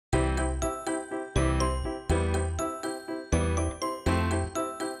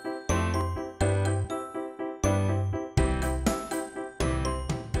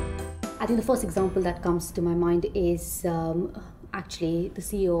I think the first example that comes to my mind is actually the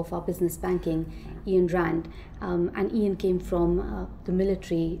CEO of our business banking, Ian Rand. And Ian came from the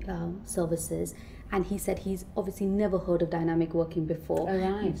military services. And he said he's obviously never heard of dynamic working before. Oh,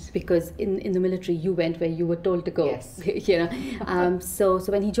 right. Because in the military, you went where you were told to go. Yes. So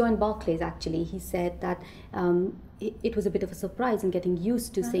when he joined Barclays, actually, he said that it was a bit of a surprise in getting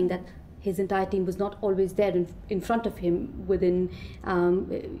used to saying that his entire team was not always there in front of him within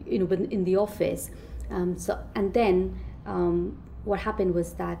the office. And then what happened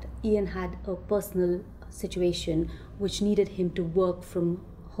was that Ian had a personal situation which needed him to work from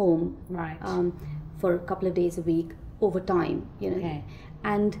home, right, for a couple of days a week over time, Okay.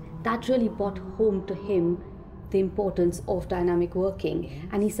 And that really brought home to him the importance of dynamic working. Yes.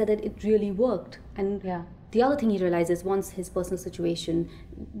 And he said that it really worked. And the other thing he realized is once his personal situation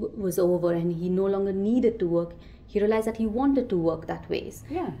was over and he no longer needed to work, he realized that he wanted to work that ways,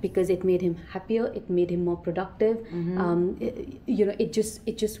 because it made him happier, it made him more productive. It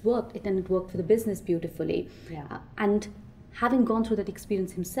just worked, and it worked for the business beautifully. And having gone through that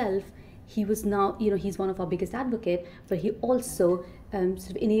experience himself, he was now, he's one of our biggest advocates, but he also sort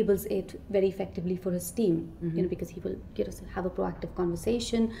of enables it very effectively for his team, because he will have a proactive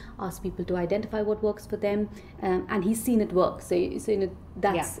conversation, ask people to identify what works for them, and he's seen it work. So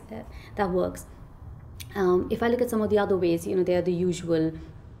that works. If I look at some of the other ways, they are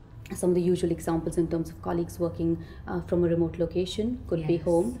some of the usual examples in terms of colleagues working from a remote location, could be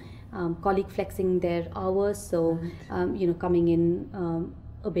home, colleague flexing their hours, so coming in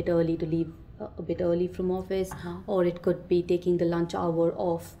a bit early to leave a bit early from office, or it could be taking the lunch hour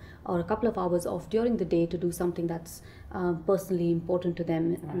off or a couple of hours off during the day to do something that's personally important to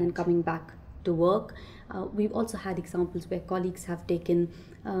them, and then coming back to work. We've also had examples where colleagues have taken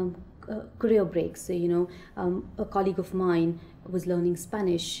career breaks. So, a colleague of mine was learning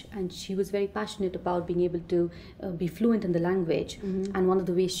Spanish, and she was very passionate about being able to be fluent in the language. And one of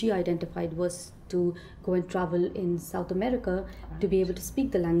the ways she identified was to go and travel in South America to be able to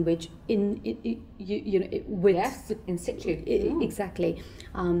speak the language in situ. Exactly.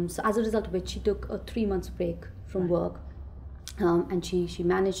 So as a result of which, she took a 3 months break from work, and she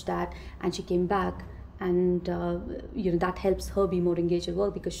managed that, and she came back. And that helps her be more engaged at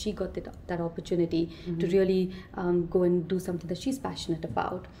work, because she got that opportunity to really go and do something that she's passionate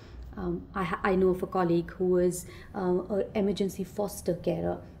about. I know of a colleague who is an emergency foster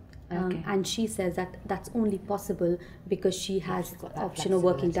carer, and she says that that's only possible because she has the option of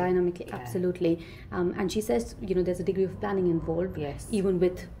working dynamically. Absolutely. And she says there's a degree of planning involved, even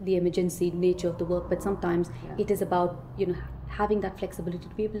with the emergency nature of the work, but sometimes it is about having that flexibility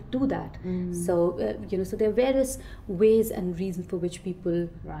to be able to do that. So so there are various ways and reasons for which people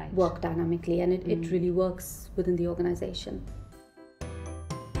work dynamically, and it really works within the organization.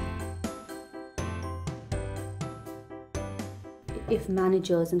 If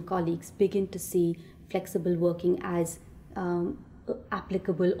managers and colleagues begin to see flexible working as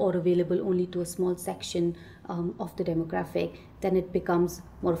applicable or available only to a small section of the demographic, then it becomes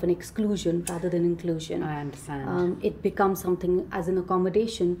more of an exclusion rather than inclusion. I understand. It becomes something as an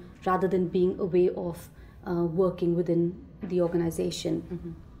accommodation rather than being a way of working within the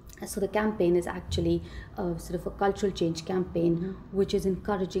organization. So the campaign is actually sort of a cultural change campaign, which is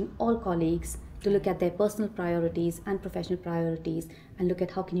encouraging all colleagues to look at their personal priorities and professional priorities and look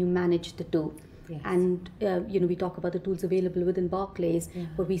at how can you manage the two. And we talk about the tools available within Barclays,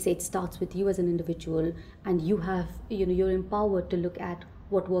 but we say it starts with you as an individual, and you have you're empowered to look at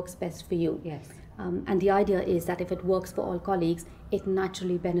what works best for you. And the idea is that if it works for all colleagues, it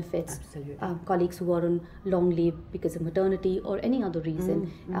naturally benefits colleagues who are on long leave because of maternity or any other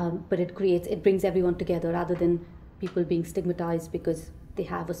reason. But it brings everyone together rather than people being stigmatized because they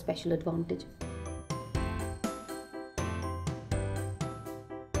have a special advantage.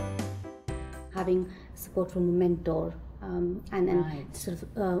 Having support from a mentor and sort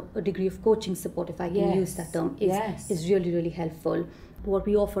of a degree of coaching support, if I can use that term, is really, really helpful. What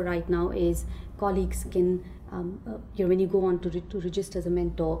we offer right now is colleagues can, when you go on to register as a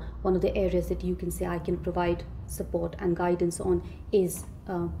mentor, one of the areas that you can say I can provide support and guidance on is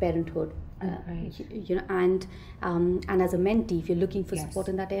parenthood. And as a mentee, if you're looking for support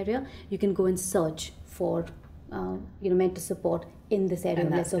in that area, you can go and search for mentor support in this area.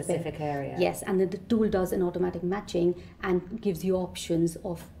 In that specific area. Yes, and then the tool does an automatic matching and gives you options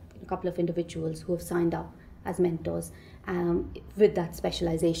of a couple of individuals who have signed up as mentors with that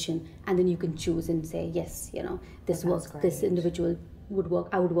specialization, and then you can choose and say, yes, this works, this individual would work,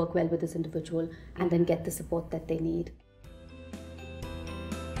 I would work well with this individual, and then get the support that they need.